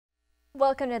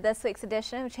Welcome to this week's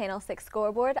edition of Channel 6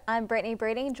 Scoreboard. I'm Brittany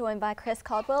Breeding, joined by Chris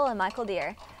Caldwell and Michael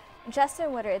Deere.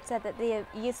 Justin Woodard said that the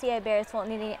UCA Bears won't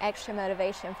need any extra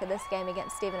motivation for this game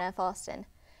against Stephen F. Austin.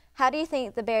 How do you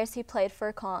think the Bears who played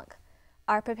for Conk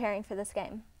are preparing for this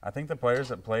game? I think the players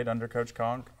that played under Coach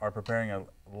Conk are preparing a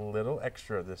little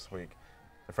extra this week.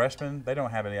 The freshmen, they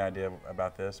don't have any idea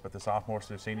about this, but the sophomores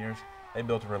through seniors, they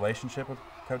built a relationship with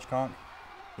Coach Conk.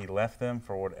 He left them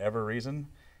for whatever reason,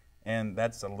 and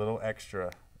that's a little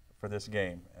extra for this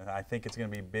game. And I think it's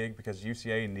going to be big because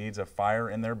UCA needs a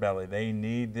fire in their belly. They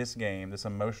need this game, this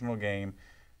emotional game,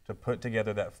 to put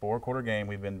together that four-quarter game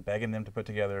we've been begging them to put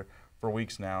together for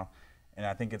weeks now. And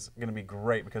I think it's going to be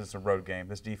great because it's a road game.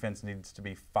 This defense needs to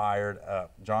be fired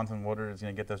up. Jonathan Woodard is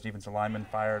going to get those defensive linemen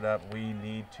fired up. We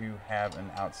need to have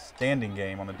an outstanding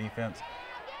game on the defense.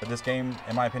 But this game,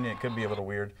 in my opinion, it could be a little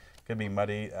weird. It could be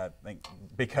muddy. I think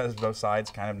because both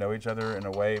sides kind of know each other in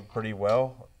a way pretty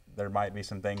well, there might be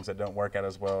some things that don't work out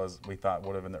as well as we thought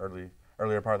would have in the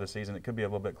earlier part of the season. It could be a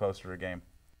little bit closer a game.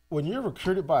 When you're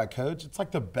recruited by a coach, it's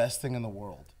like the best thing in the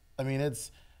world. I mean,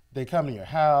 they come to your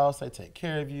house, they take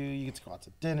care of you, you get to go out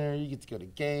to dinner, you get to go to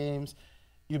games,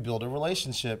 you build a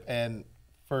relationship. And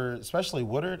for especially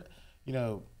Woodard,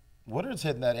 Woodard's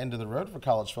hitting that end of the road for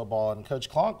college football, and Coach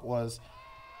Clonk was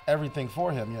everything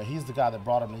for him. He's the guy that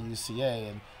brought him to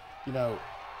UCA, and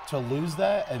to lose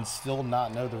that and still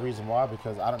not know the reason why,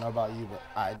 because I don't know about you,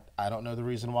 but I don't know the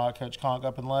reason why Coach Conk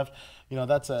up and left.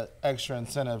 That's an extra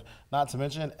incentive. Not to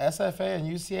mention SFA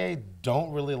and UCA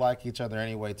don't really like each other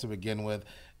anyway to begin with.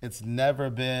 It's never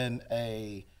been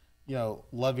a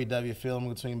lovey-dovey feeling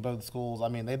between both schools. I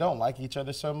mean, they don't like each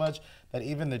other so much that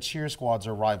even the cheer squads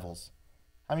are rivals.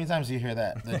 How many times do you hear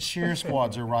that? The cheer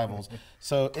squads are rivals.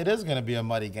 So it is going to be a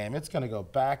muddy game. It's going to go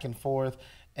back and forth,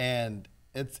 and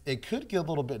it could get a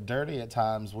little bit dirty at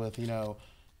times with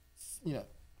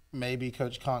maybe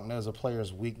Coach Conk knows a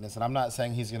player's weakness, and I'm not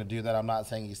saying he's going to do that. I'm not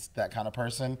saying he's that kind of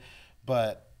person,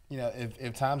 but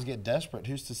if times get desperate,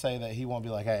 who's to say that he won't be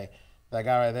like, hey, that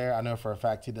guy right there, I know for a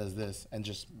fact he does this, and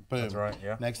just boom. That's right,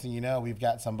 yeah. Next thing you know, we've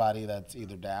got somebody that's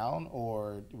either down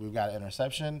or we've got an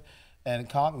interception. And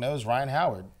Conk knows Ryan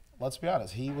Howard. Let's be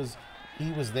honest, he was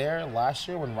there last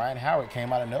year when Ryan Howard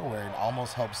came out of nowhere and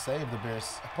almost helped save the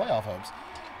Bears' playoff hopes.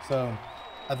 So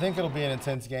I think it'll be an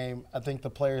intense game. I think the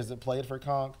players that played for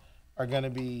Conk are going to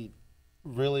be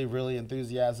really, really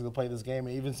enthusiastic to play this game.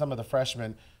 And even some of the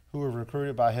freshmen who were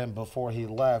recruited by him before he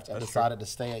left and decided to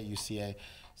stay at UCA.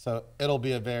 So it'll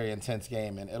be a very intense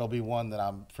game, and it'll be one that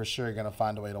I'm for sure going to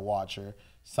find a way to watch or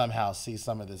somehow see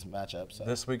some of this matchup. So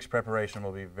this week's preparation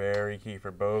will be very key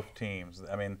for both teams.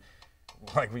 I mean,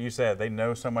 like you said, they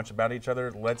know so much about each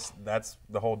other. That's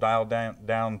the whole dial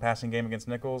down passing game against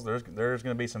Nichols. There's going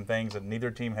to be some things that neither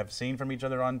team have seen from each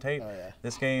other on tape. Oh, yeah.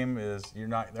 This game is they're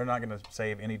not going to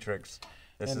save any tricks.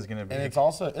 This is going to be, and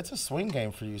it's a swing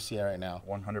game for UCA right now.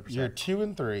 100%. You're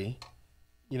 2-3.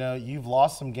 You've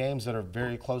lost some games that are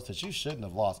very close that you shouldn't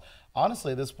have lost.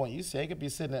 Honestly, at this point, UCA could be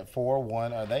sitting at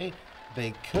 4-1, or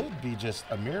they could be just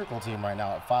a miracle team right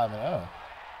now at 5-0.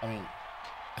 I mean,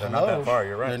 they're not that far.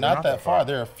 You're right. They're not that far.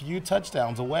 They're a few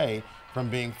touchdowns away from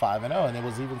being 5-0, and it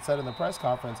was even said in the press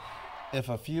conference, if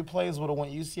a few plays would have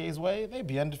went UCA's way, they'd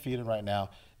be undefeated right now,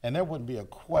 and there wouldn't be a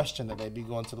question that they'd be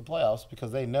going to the playoffs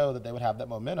because they know that they would have that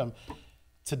momentum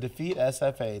to defeat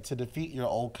SFA, to defeat your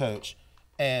old coach,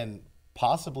 and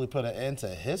possibly put an end to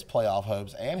his playoff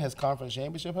hopes and his conference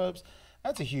championship hopes.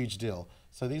 That's a huge deal.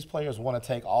 So these players want to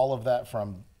take all of that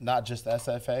from not just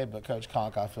SFA, but Coach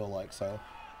Conk, I feel like. So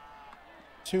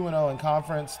 2-0 in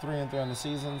conference, 3-3 in the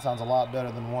season sounds a lot better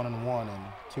than 1-1 and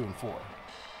 2-4.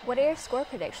 What are your score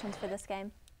predictions for this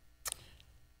game?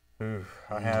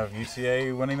 I have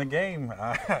UCA winning the game.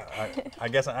 I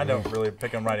guess I don't really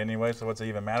pick them right anyway, so what's it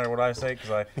even matter what I say?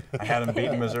 Because I had them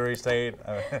beating Missouri State.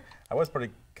 I was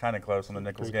pretty kind of close on the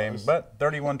Nichols game, but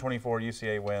 31-24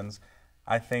 UCA wins.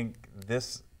 I think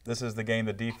this is the game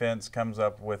the defense comes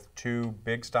up with two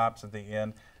big stops at the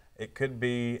end. It could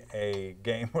be a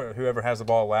game where whoever has the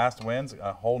ball last wins,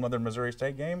 a whole nother Missouri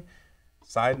State game.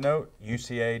 Side note,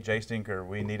 UCA, Jay Stinker,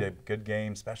 we need a good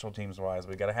game special teams wise.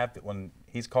 We got to have to, when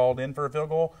he's called in for a field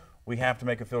goal, we have to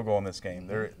make a field goal in this game.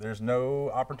 There's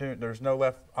no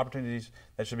opportunities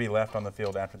that should be left on the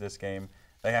field after this game.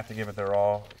 They have to give it their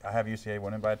all. I have UCA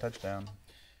winning by a touchdown.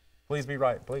 Please be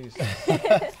right, please.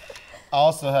 I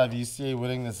also have UCA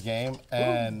winning this game,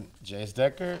 and Jace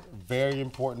Decker, very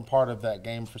important part of that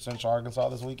game for Central Arkansas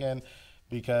this weekend,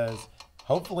 because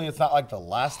hopefully it's not like the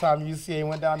last time UCA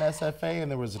went down to SFA and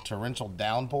there was a torrential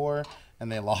downpour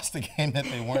and they lost a game that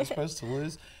they weren't supposed to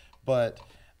lose. But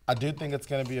I do think it's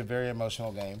going to be a very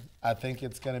emotional game. I think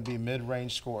it's going to be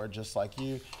mid-range score, just like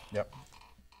you. Yep.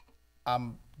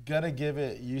 I'm going to give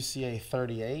it UCA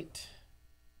 38,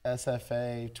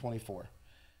 SFA 24.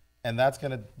 And that's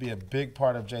going to be a big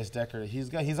part of Jace Decker.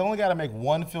 He's only got to make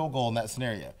one field goal in that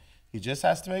scenario. He just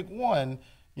has to make one.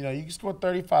 You know, you can score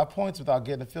 35 points without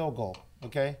getting a field goal,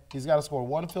 okay? He's got to score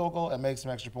one field goal and make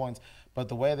some extra points. But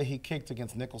the way that he kicked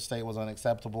against Nicholls State was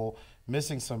unacceptable,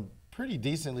 missing some pretty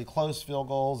decently close field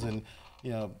goals, and,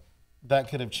 you know, that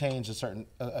could have changed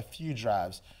a few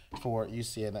drives for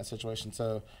UCA in that situation.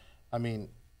 So, I mean,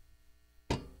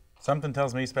 something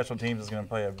tells me special teams is going to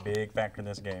play a big factor in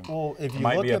this game. Well, if you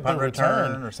might look be a at punt the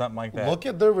return or something like that. Look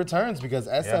at the returns, because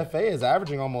SFA is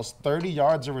averaging almost 30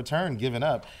 yards a return given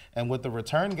up. And with the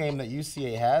return game that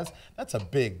UCA has, that's a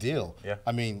big deal. Yeah.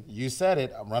 I mean, you said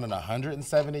it, I'm running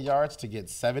 170 yards to get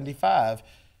 75.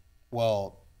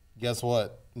 Well, guess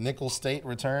what? Nicholls State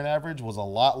return average was a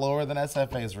lot lower than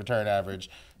SFA's return average.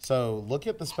 So look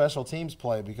at the special teams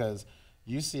play, because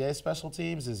UCA special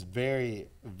teams is very,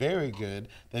 very good.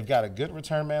 They've got a good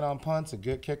return man on punts, a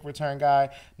good kick return guy.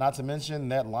 Not to mention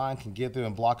that line can get through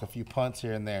and block a few punts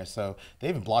here and there. So they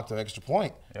even blocked an extra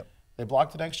point. Yep. They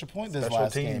blocked an extra point this Special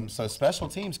last teams. game. So special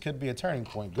teams could be a turning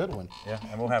point. Good one. Yeah,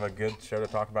 and we'll have a good show to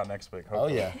talk about next week,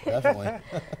 hopefully. Oh, yeah,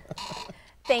 definitely.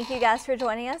 Thank you guys for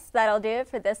joining us. That'll do it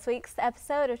for this week's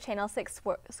episode of Channel 6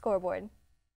 Scoreboard.